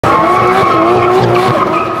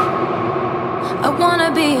I wanna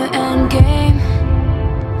be your end game.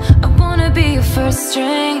 I wanna be your first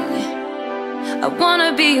string. I wanna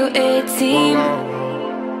be your A-team.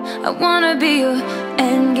 I wanna be your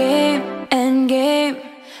end game, end game.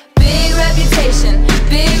 Big reputation,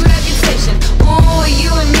 big reputation. Ooh,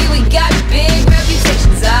 you and me, we got big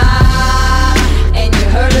reputations. And you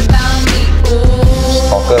heard about me.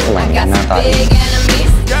 Ooh, I got some big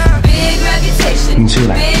enemies. Big reputation,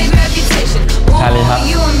 big reputation. Ooh,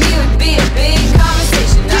 you and me would be a big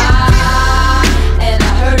conversation. And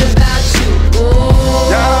I heard about you.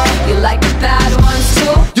 Ooh, you like the bad ones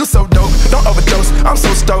too. You so dope, don't overdose. I'm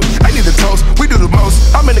so stoked, I need a toast. We do the most.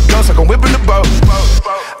 I'm in the ghost, like I'm whipping the boat.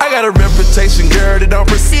 I got a reputation, girl, that don't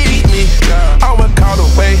precede me. I'm a call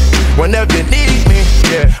away whenever you need me.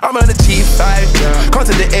 Yeah, I'm on the cheap side, come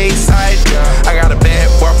to the A side. I got a bad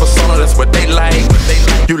boy persona, that's what they like.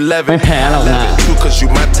 You love it, I love it too, cause you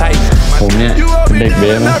my type. You hold me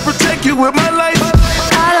down, I protect you with my life.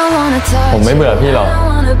 ผมไม่เบื่อพี่หรอก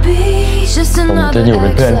ผมจะอยู่เป็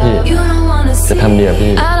นเพื่อนพี่จะทำดีกับ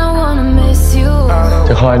พี่จ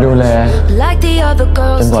ะคอยดูแล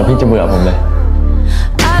จนกว่าพี่จะเบื่อผมเลย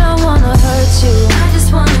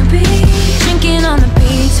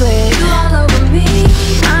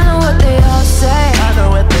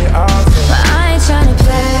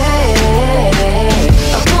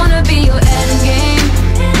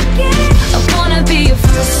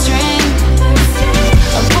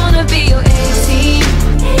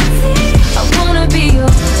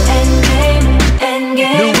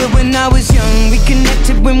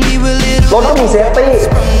รถก็มีเซฟตี้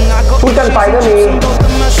พูดกันไปก็มี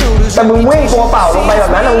แต่มึงวิ่งตัวเปล่าลงไปแบบ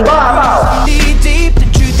นั้นมึงบ้าเปล่า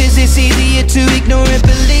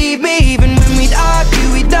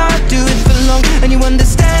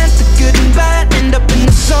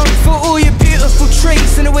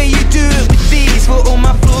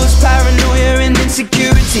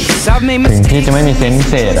งพี่จะไม่มีเซนส์พิ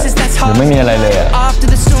เศษหรือไม่มีอะไรเลย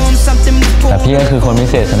แต่พี่ก็คือคนพิ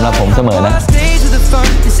เศษสำหรับผมเสมอนะ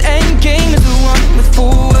This end game is the one with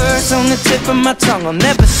 4 words on the tip of my tongue. I'll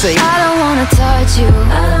never say I don't wanna touch you.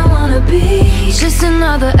 I don't wanna be just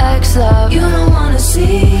another ex-love. You don't wanna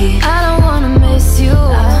see. I don't wanna miss you.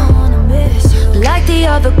 I don't wanna miss you like the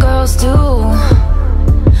other girls do.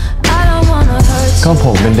 I don't wanna hurt you. ก็ผ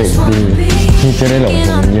มเป็นเด็กดีพี่จะได้หลง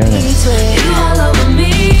ผมเยอะไง You all over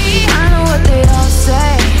me. I know what they all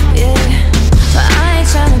say. Yeah, but I ain't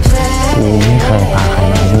tryna play. ไม่เคยพาใคร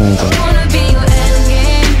มาวิ่งจริง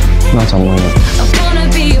นอกจากมึง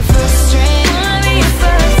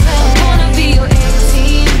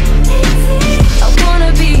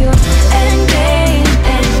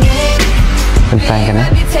เป็นแฟนกันนะ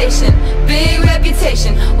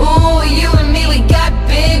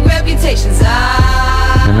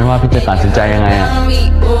ไม่ว่าพี่จะตัดสินใจยังไงอ่ะ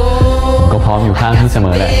ก็พร้อมอยู่ข้างพี่เสม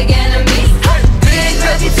อแหละ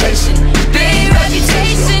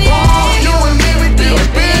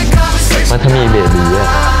ว่าถ้ามีเบบีอ่ะ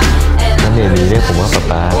ถ้าเบบีเรียกผมว่า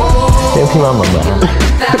ป๊าเรียกพี่ว่าเหมือน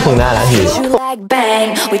คงน่ารักดี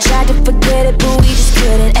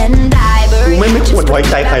กูไม่ควรไว้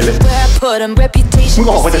ใจใครเลยมึง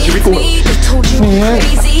ออกไปจากชีวิตกู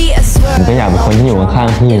ผมก็อยากเป็นคนที่อยู่ข้าง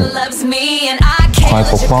ๆพี่คอย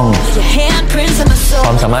ปกป้องคว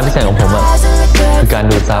ามสามารถพิเศษของผมอ่ะคือการ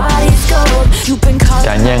ดูดซับก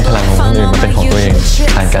ารแย่งพลังของคนอื่นมาเป็นของตัวเอง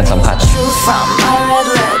ผ่านการสัมผัส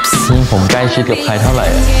ยิ่งผมใกล้ชิดกับใครเท่าไหร่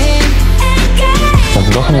ผม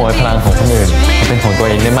ก็ขโมยพลังของคนอื่นมาเป็นของตัว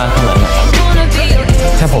เองได้มากเท่านั้น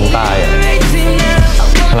ถ้าผมตาย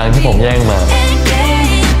พลังที่ผมแย่งมา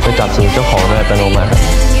ไปจับสู่เจ้าของโดยอัตโนมัติ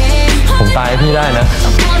ผมตายให้พี่ได้นะ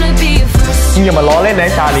ยิ่งอย่ามาล้อเล่นนะ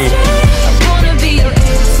ชาลี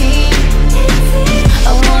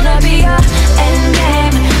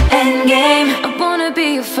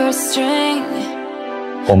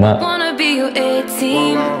ผมอะ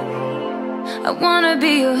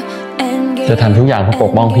จะทำทุกอย่างเพื่อป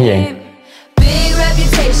กป้องพี่เอง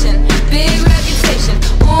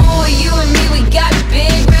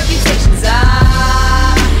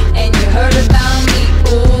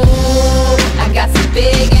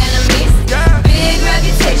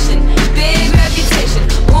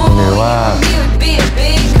หรือว่า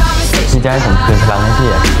พี่จะให้ผมคืนพลังให้พี่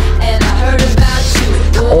อะ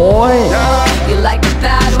โอ้ย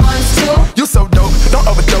You so dope, don't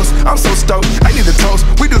overdose. I'm so stoked, I need a toast.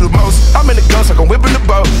 We do the most. I'm in the ghost, like I'm whipping the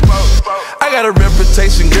boat. I got a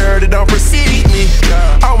reputation, girl, that don't precede me.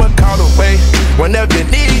 I'm a call away whenever you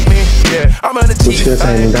need me. Yeah, I'm on the cheap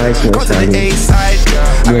side, come to the A side.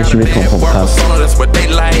 I got a bad boy persona, that's what they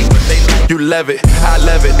like. You love it, I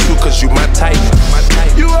love it too, cause you my type.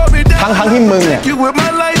 You hold me down. ทั้งที่มึงเนี่ย You with my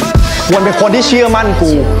life. ควรเป็นคนที่เชื่อมั่น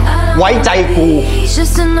กู ไว้ใจกู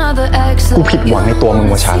Just another ex กูผิดหวังในตัวมึง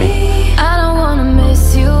ว่ะชาลี I don't wanna miss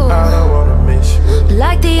you I don't wanna miss you.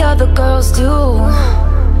 like the other girls do.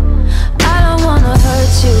 I don't wanna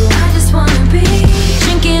hurt you. I just wanna be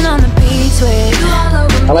drinking on the beach with you all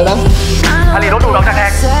over me. อะไรนะ ชาลีรถดูดเราแท็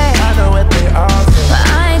ก I know what they are. But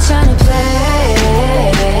I ain't tryna play.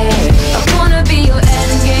 I wanna be your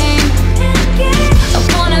end game. I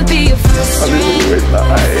wanna be your first string.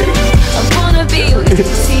 I wanna be your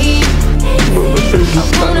team. I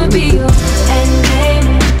wanna be your end game.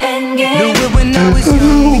 End game. Do it when I was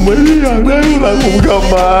young. ไม่ได้อยากได้อะไรผมกลับ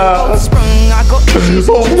มา Sprung, I got issues.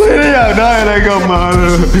 ผมไม่ได้อยากได้อะไรกลับมาเล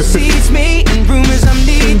ย Sees me in rumors I'm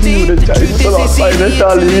knee deep. The truth is they see me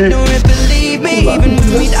and don't believe me. Even when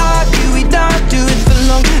we'd argue it for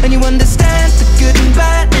long. And you understand the good and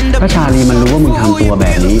bad. ถ้าชาลีมันรู้ว่ามึงทำตัวแบ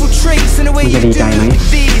บนี้มึงจะดีใจไหม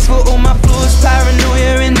พี่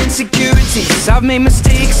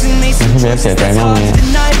เบฟเสียใจมากเลย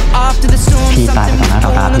พี่ตายไปต่อหน้าต่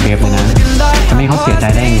อตาพี่เบฟเลยนะจะไม่ให้เขาเสียใจ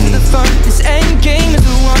ได้ไง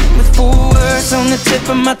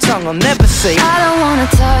I don't wanna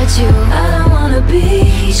touch you. I don't wanna be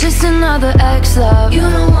just another ex-love. You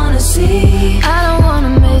don't wanna see. I don't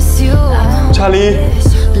wanna miss you ชาลี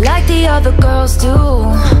like the other girls do.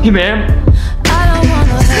 พี่เบฟ I don't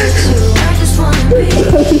wanna hurt you. I just wanna be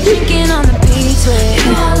drinking on the beach with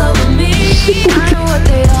you all over me. I know what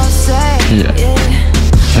they all say.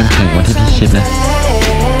 เข้มแข็งกว่าที่พี่คิดนะ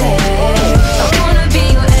I wanna be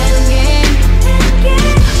your end game.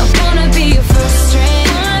 I wanna be your first string.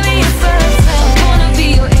 I wanna be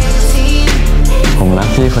your 18. ผมรัก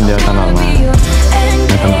พี่คนเดียวตลอดมาแ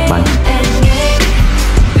ละตลอดไป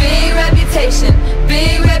Big reputation,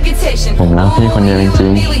 big reputation. ผมรักพี่คนเดียวจริ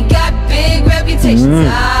ง We got big reputations.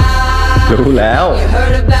 รู้แล้ว You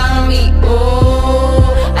heard about me?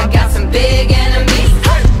 Oh, I got some big enemies.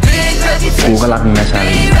 Big ๆ กูก็ reputation, รักมึงนะชา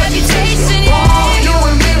ลี big reputation. Yeah, you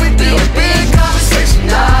and me would be a big conversation.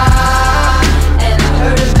 And I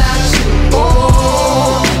heard about you.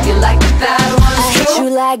 Oh, you like the bad ones. I hit you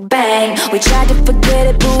like bang. We tried to forget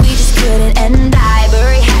it, but we just couldn't. And I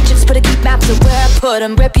bury hatchets, put a keep maps of where I put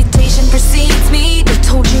 'em. Reputation precedes me. They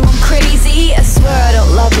told you I'm crazy. I swear I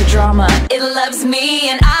don't love the drama. It loves me,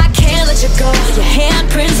 and I can't let you go. Your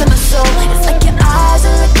handprints on